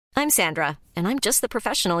I'm Sandra, and I'm just the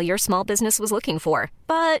professional your small business was looking for.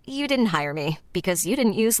 But you didn't hire me because you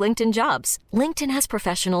didn't use LinkedIn Jobs. LinkedIn has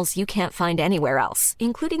professionals you can't find anywhere else,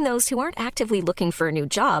 including those who aren't actively looking for a new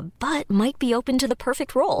job, but might be open to the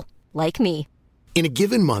perfect role, like me. In a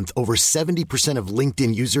given month, over 70% of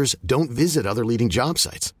LinkedIn users don't visit other leading job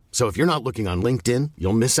sites. So if you're not looking on LinkedIn,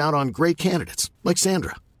 you'll miss out on great candidates like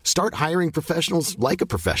Sandra. Start hiring professionals like a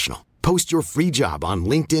professional. Post your free job on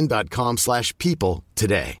linkedin.com/people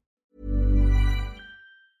today.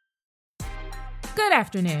 Good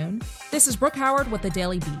afternoon. This is Brooke Howard with the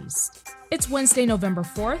Daily Beast. It's Wednesday, November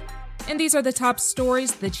 4th, and these are the top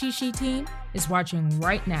stories the Cheat Sheet team is watching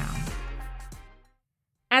right now.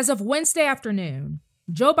 As of Wednesday afternoon,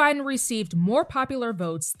 Joe Biden received more popular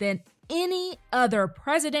votes than any other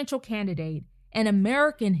presidential candidate in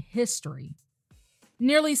American history.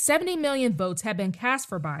 Nearly 70 million votes have been cast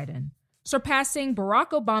for Biden, surpassing Barack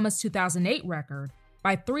Obama's 2008 record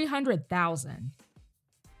by 300,000.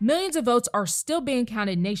 Millions of votes are still being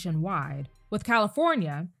counted nationwide, with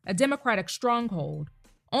California, a Democratic stronghold,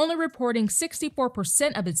 only reporting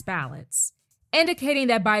 64% of its ballots, indicating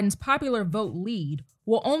that Biden's popular vote lead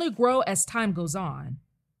will only grow as time goes on.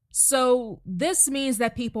 So this means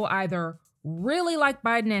that people either really like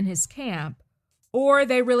Biden and his camp, or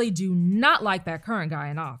they really do not like that current guy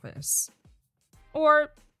in office.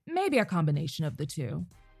 Or maybe a combination of the two.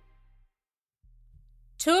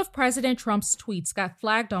 Two of President Trump's tweets got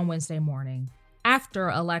flagged on Wednesday morning, after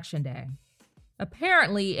Election Day.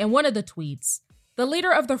 Apparently, in one of the tweets, the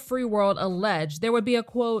leader of the free world alleged there would be a,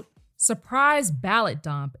 quote, surprise ballot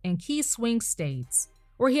dump in key swing states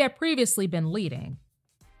where he had previously been leading.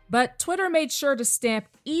 But Twitter made sure to stamp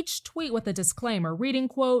each tweet with a disclaimer reading,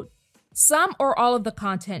 quote, some or all of the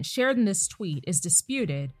content shared in this tweet is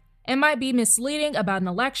disputed and might be misleading about an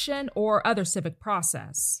election or other civic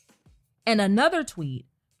process. In another tweet,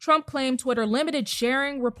 Trump claimed Twitter limited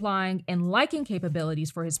sharing, replying, and liking capabilities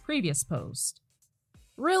for his previous post.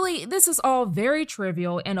 Really, this is all very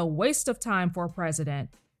trivial and a waste of time for a president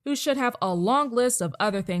who should have a long list of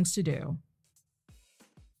other things to do.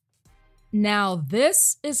 Now,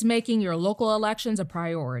 this is making your local elections a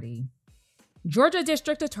priority. Georgia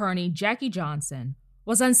District Attorney Jackie Johnson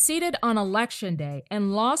was unseated on Election Day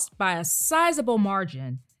and lost by a sizable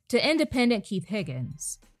margin to independent Keith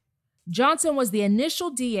Higgins. Johnson was the initial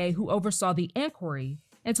DA who oversaw the inquiry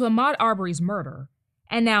into Ahmaud Arbery's murder,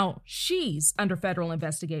 and now she's under federal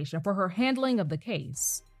investigation for her handling of the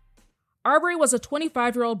case. Arbery was a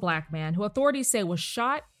 25-year-old black man who authorities say was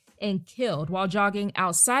shot and killed while jogging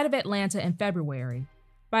outside of Atlanta in February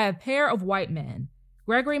by a pair of white men,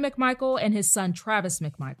 Gregory McMichael and his son Travis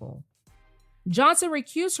McMichael. Johnson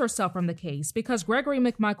recused herself from the case because Gregory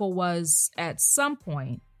McMichael was, at some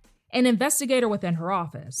point, an investigator within her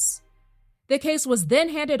office. The case was then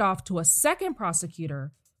handed off to a second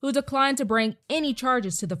prosecutor who declined to bring any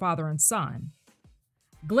charges to the father and son.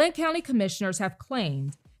 Glenn County commissioners have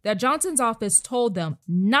claimed that Johnson's office told them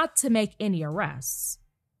not to make any arrests.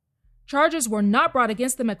 Charges were not brought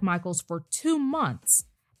against the McMichaels for 2 months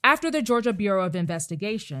after the Georgia Bureau of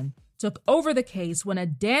Investigation took over the case when a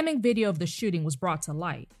damning video of the shooting was brought to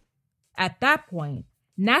light. At that point,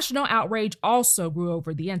 national outrage also grew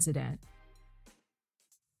over the incident.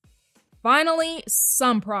 Finally,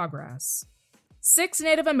 some progress. 6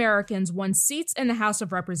 Native Americans won seats in the House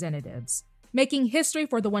of Representatives, making history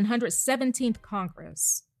for the 117th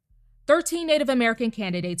Congress. 13 Native American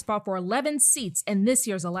candidates fought for 11 seats in this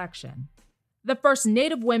year's election. The first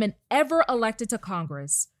Native women ever elected to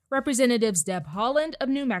Congress, Representatives Deb Haaland of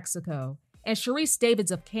New Mexico and Sharice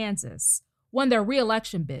Davids of Kansas, won their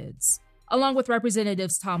re-election bids, along with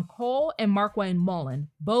Representatives Tom Cole and Markwayne Mullin,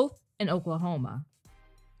 both in Oklahoma.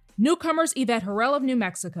 Newcomers Yvette Harrell of New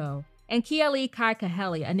Mexico and Keali Kai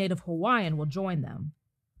Kahele, a native Hawaiian, will join them.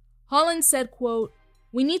 Haaland said, quote,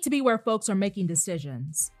 we need to be where folks are making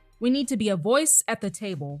decisions. We need to be a voice at the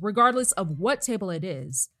table, regardless of what table it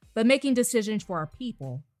is, but making decisions for our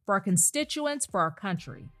people, for our constituents, for our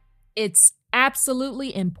country. It's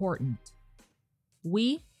absolutely important.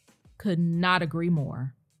 We could not agree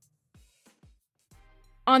more.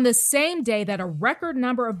 On the same day that a record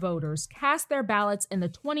number of voters cast their ballots in the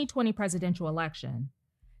 2020 presidential election,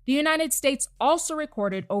 the United States also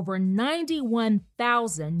recorded over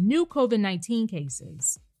 91,000 new COVID-19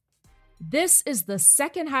 cases. This is the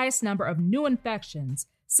second highest number of new infections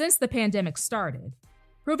since the pandemic started,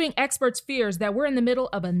 proving experts' fears that we're in the middle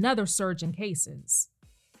of another surge in cases.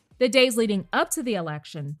 The days leading up to the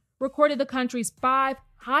election recorded the country's 5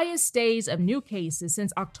 highest days of new cases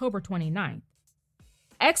since October 29th.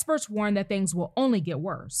 Experts warn that things will only get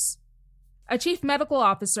worse. A chief medical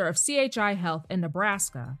officer of CHI Health in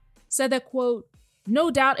Nebraska said that, quote, "No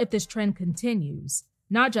doubt if this trend continues,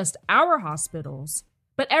 not just our hospitals,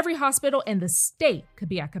 but every hospital in the state could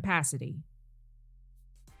be at capacity."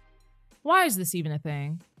 Why is this even a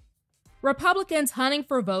thing? Republicans hunting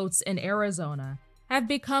for votes in Arizona have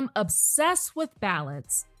become obsessed with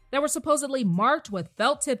ballots that were supposedly marked with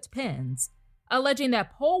felt-tipped pens, alleging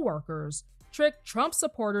that poll workers tricked Trump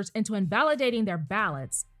supporters into invalidating their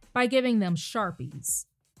ballots by giving them Sharpies.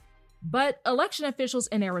 But election officials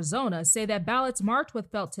in Arizona say that ballots marked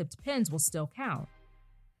with felt-tipped pens will still count.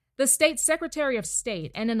 The state's Secretary of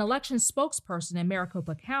State and an election spokesperson in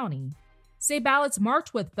Maricopa County say ballots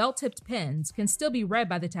marked with felt-tipped pens can still be read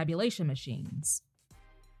by the tabulation machines.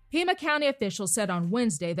 Pima County officials said on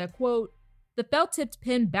Wednesday that, quote, "The felt-tipped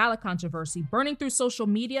pen ballot controversy burning through social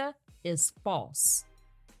media is false."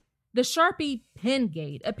 The Sharpie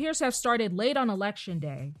Pengate appears to have started late on Election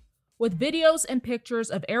Day, with videos and pictures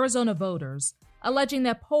of Arizona voters alleging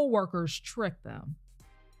that poll workers tricked them.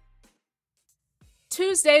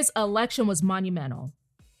 Tuesday's election was monumental.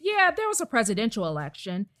 Yeah, there was a presidential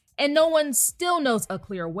election, and no one still knows a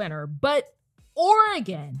clear winner, but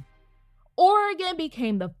Oregon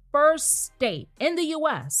became the first state in the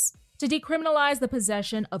U.S. to decriminalize the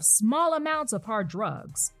possession of small amounts of hard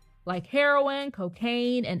drugs, like heroin,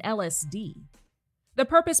 cocaine, and LSD. The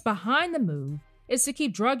purpose behind the move is to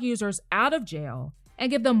keep drug users out of jail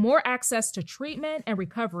and give them more access to treatment and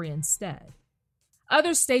recovery instead.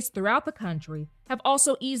 Other states throughout the country have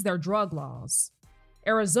also eased their drug laws.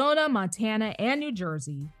 Arizona, Montana, and New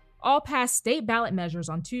Jersey all passed state ballot measures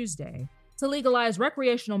on Tuesday to legalize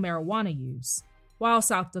recreational marijuana use, while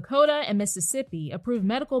South Dakota and Mississippi approved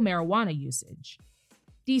medical marijuana usage.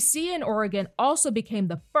 D.C. and Oregon also became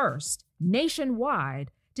the first nationwide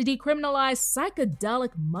to decriminalize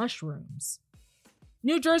psychedelic mushrooms.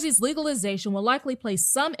 New Jersey's legalization will likely place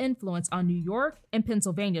some influence on New York and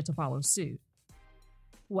Pennsylvania to follow suit.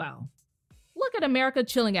 Well, look at America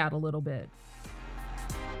chilling out a little bit.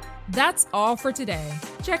 That's all for today.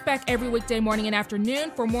 Check back every weekday morning and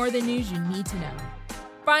afternoon for more of the news you need to know.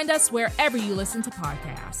 Find us wherever you listen to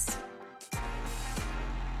podcasts.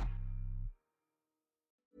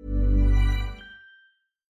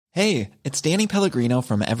 Hey, it's Danny Pellegrino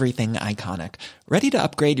from Everything Iconic. Ready to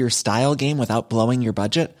upgrade your style game without blowing your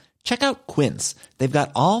budget? Check out Quince. They've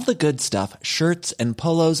got all the good stuff, shirts and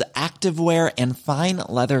polos, activewear, and fine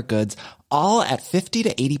leather goods, all at 50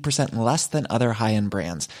 to 80% less than other high-end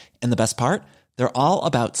brands. And the best part? They're all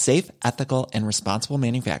about safe, ethical, and responsible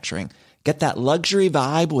manufacturing. Get that luxury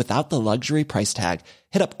vibe without the luxury price tag.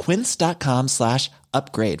 Hit up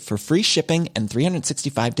quince.com/upgrade for free shipping and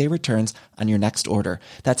 365-day returns on your next order.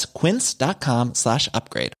 That's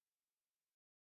quince.com/upgrade.